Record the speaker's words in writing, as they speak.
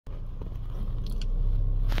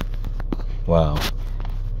Wow.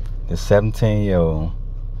 This 17-year-old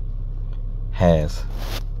has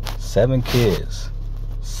 7 kids,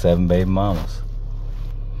 7 baby mamas,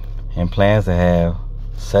 and plans to have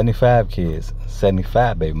 75 kids,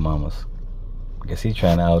 75 baby mamas. I guess he's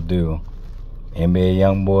trying to outdo NBA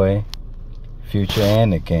YoungBoy, Future,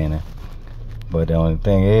 and Nick Cannon. But the only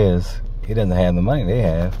thing is, he doesn't have the money they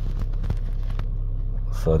have.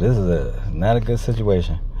 So this is not a good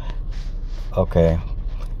situation. Okay,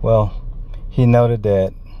 well, he noted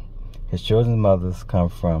that his children's mothers come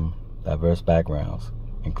from diverse backgrounds,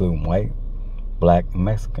 including white, black, and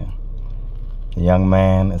Mexican. The young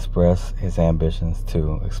man expressed his ambitions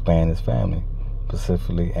to expand his family,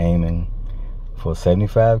 specifically aiming for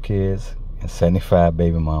 75 kids and 75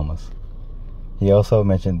 baby mamas. He also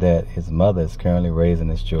mentioned that his mother is currently raising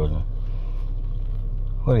his children.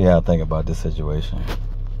 What do y'all think about this situation?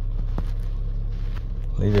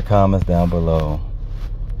 Leave your comments down below.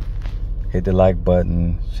 Hit the like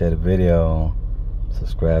button, share the video,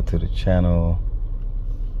 subscribe to the channel.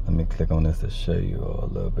 Let me click on this to show you a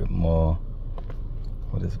little bit more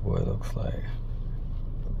what this boy looks like.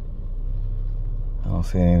 I don't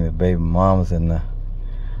see any of the baby mamas in the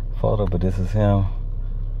photo, but this is him.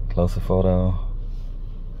 Closer photo.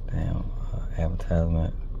 Damn,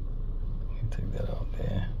 advertisement. Let me take that off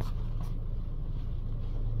there.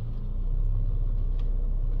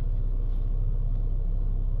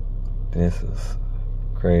 This is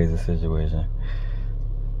a crazy situation.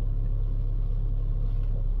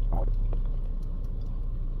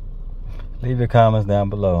 Leave your comments down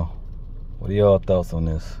below. What are your thoughts on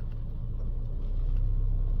this?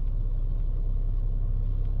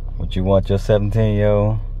 Would you want your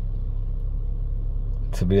 17-year-old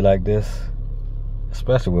to be like this?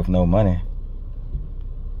 Especially with no money.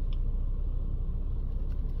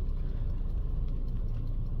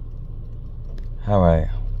 Alright.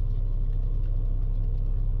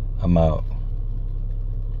 I'm out.